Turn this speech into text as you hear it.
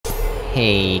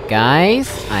Hey guys,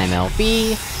 I'm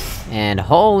LB, and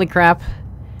holy crap!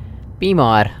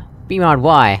 B-mod. B-mod,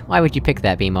 why? Why would you pick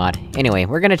that B-mod? Anyway,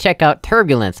 we're gonna check out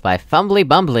Turbulence by Fumbly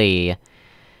Bumbly!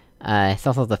 It's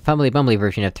also the Fumbly Bumbly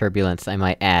version of Turbulence, I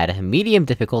might add. Medium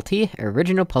difficulty,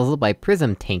 original puzzle by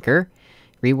Prism Tanker,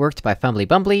 reworked by Fumbly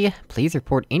Bumbly. Please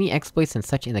report any exploits and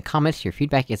such in the comments, your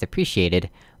feedback is appreciated.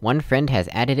 One friend has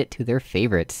added it to their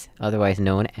favorites, otherwise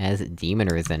known as Demon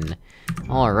Risen.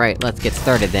 Alright, let's get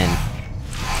started then.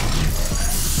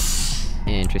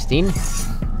 Interesting.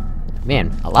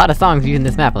 Man, a lot of songs using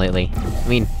this map lately. I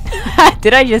mean,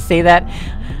 did I just say that?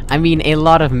 I mean, a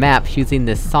lot of maps using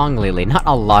this song lately, not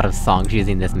a lot of songs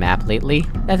using this map lately.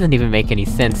 That doesn't even make any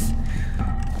sense.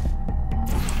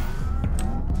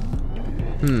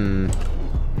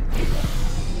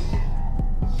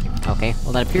 Okay,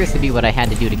 well that appears to be what I had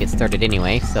to do to get started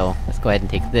anyway, so let's go ahead and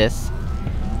take this.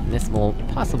 And this will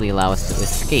possibly allow us to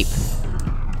escape.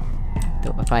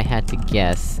 Though if I had to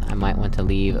guess, I might want to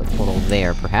leave a portal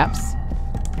there, perhaps?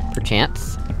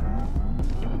 Perchance.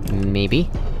 Maybe.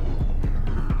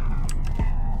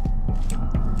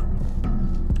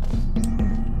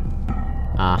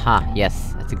 Aha,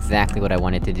 yes, that's exactly what I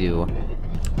wanted to do.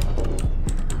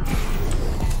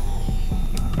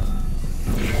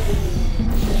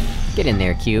 Get in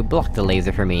there, cube, block the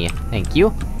laser for me, thank you!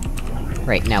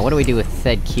 Right, now what do we do with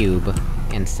said cube,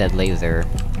 and said laser?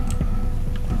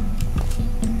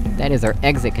 That is our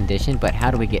exit condition, but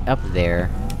how do we get up there?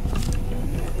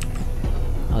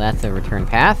 Oh, that's a return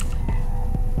path.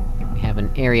 We have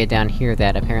an area down here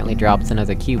that apparently drops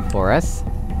another cube for us.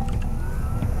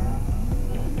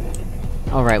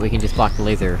 Alright, we can just block the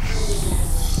laser.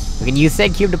 We can use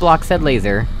said cube to block said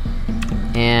laser.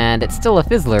 And it's still a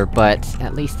fizzler, but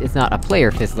at least it's not a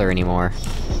player fizzler anymore.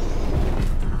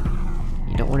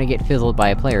 You don't wanna get fizzled by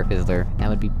a player fizzler. That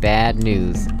would be bad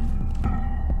news.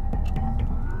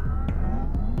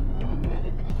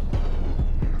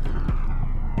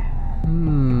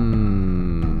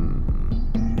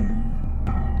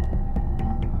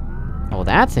 Oh,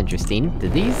 that's interesting.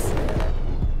 Did these...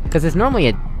 Cause it's normally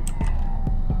a...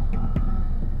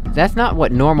 That's not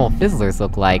what normal fizzlers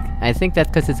look like. I think that's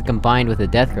cause it's combined with the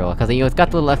Death Girl, cause, you know, it's got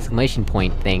the little exclamation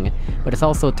point thing, but it's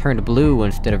also turned blue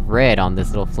instead of red on this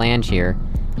little flange here.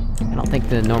 I don't think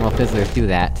the normal fizzlers do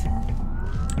that.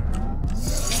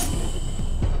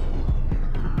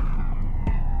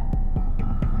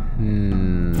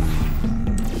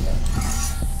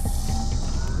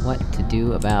 What to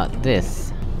do about this?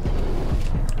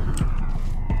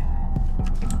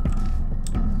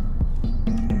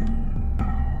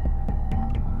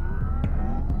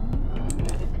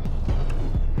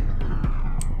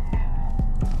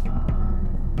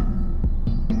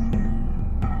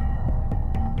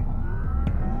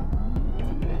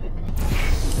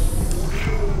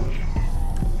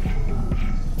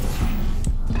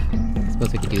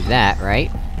 Suppose we could do that,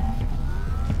 right?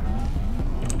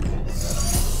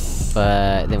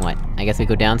 But... then what? I guess we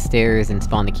go downstairs and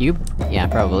spawn the cube? Yeah,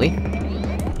 probably.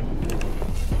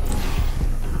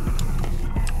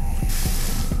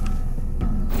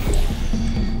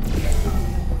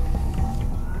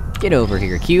 Get over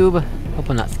here, cube! Hope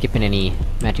I'm not skipping any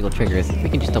magical triggers. We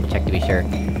can just double check to be sure.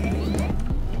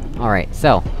 Alright,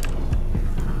 so...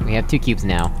 we have 2 cubes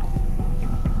now.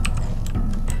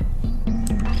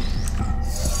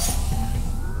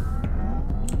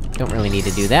 Don't really need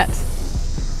to do that.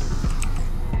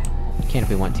 Can if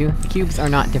we want to. The cubes are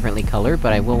not differently colored,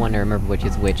 but I will want to remember which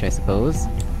is which, I suppose.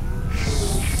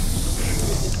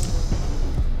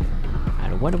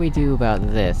 And what do we do about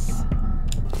this?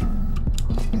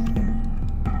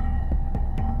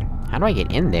 How do I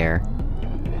get in there?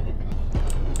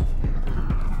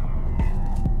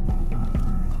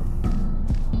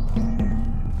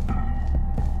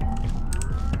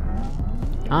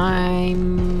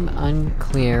 I'm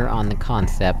unclear on the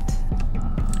concept.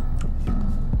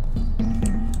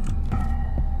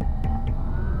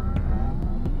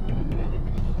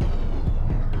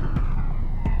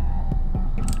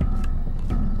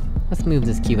 Let's move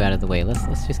this cube out of the way.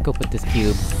 Let's just go put this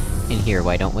cube in here,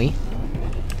 why don't we?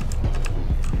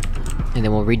 And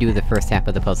then we'll redo the first half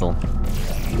of the puzzle.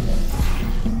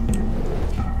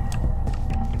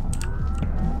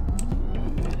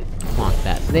 Walk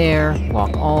that there,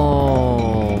 walk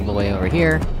all the way over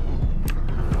here.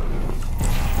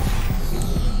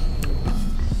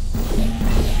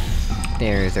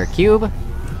 There's our cube.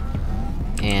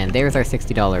 And there's our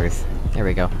 $60. There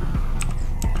we go.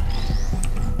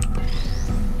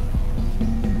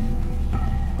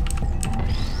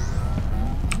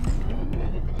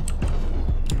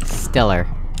 Stellar.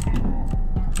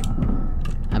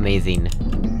 Amazing.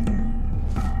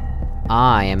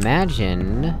 I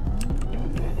imagine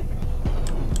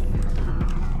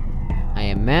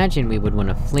we would want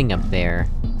to fling up there.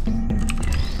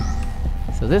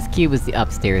 So this cube is the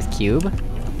upstairs cube.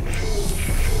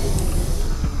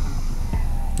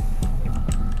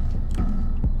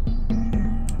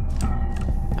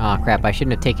 Aw, crap, I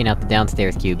shouldn't have taken out the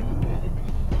downstairs cube.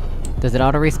 Does it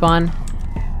auto-respawn?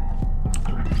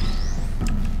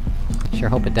 Sure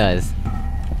hope it does.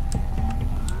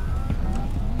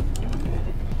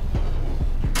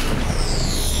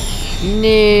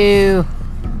 No!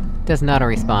 Does not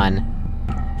auto-respawn.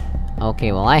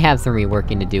 Okay, well I have some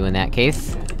reworking to do in that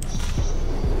case.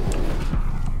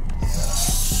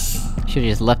 Should've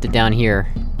just left it down here.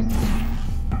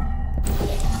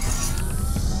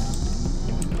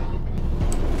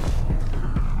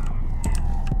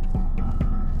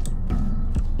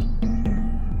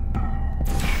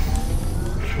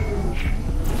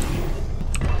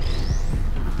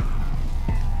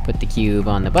 Put the cube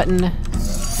on the button.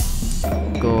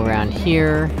 Go around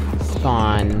here,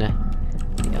 spawn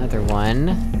the other one.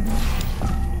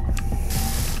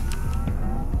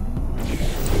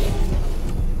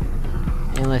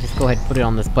 And let's just go ahead and put it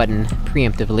on this button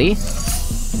preemptively.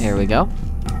 There we go.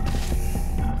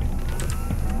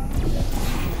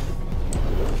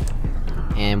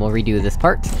 And we'll redo this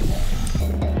part.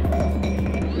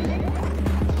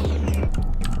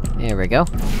 There we go.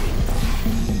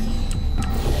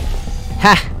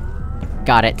 Ha!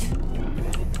 Got it.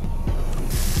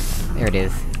 There it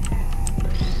is.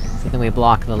 So then we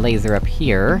block the laser up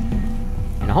here.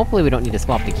 And hopefully we don't need to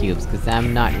swap the cubes, because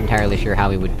I'm not entirely sure how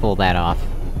we would pull that off.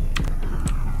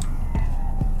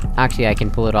 Actually, I can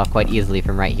pull it off quite easily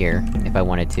from right here, if I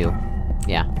wanted to.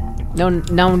 Yeah.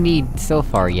 No need so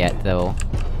far yet, though.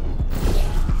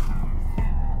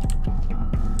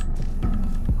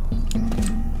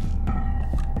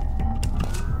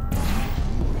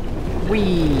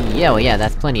 Whee! Yeah, well yeah,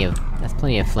 that's plenty of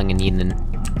flinganine.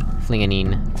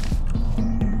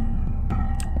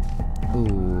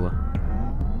 Ooh.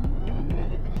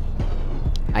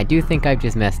 I do think I've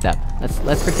just messed up.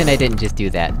 Let's pretend I didn't just do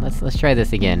that. Let's try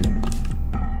this again.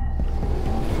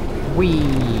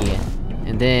 Whee!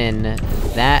 And then...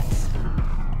 that...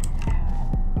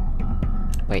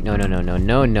 Wait, no.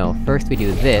 First we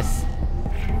do this.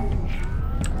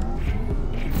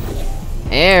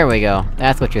 There we go!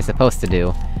 That's what you're supposed to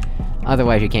do.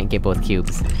 Otherwise you can't get both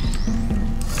cubes.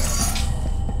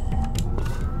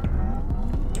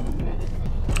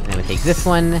 Then we take this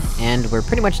one, and we're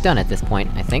pretty much done at this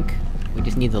point, I think. We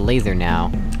just need the laser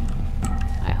now.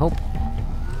 I hope...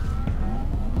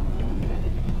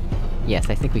 Yes,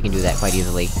 I think we can do that quite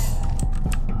easily.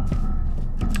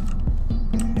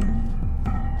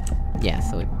 Yeah,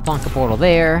 so we plonk a portal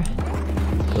there,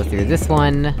 go through this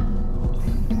one,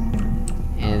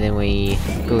 and then we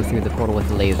go through the portal with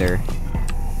the laser.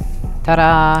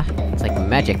 Ta-da! It's like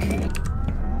magic.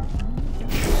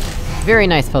 Very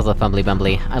nice puzzle, Fumbly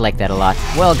Bumbly. I like that a lot.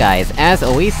 Well guys, as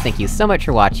always, thank you so much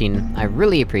for watching, I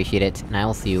really appreciate it, and I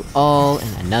will see you all in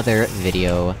another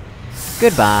video.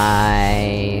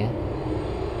 Goodbye!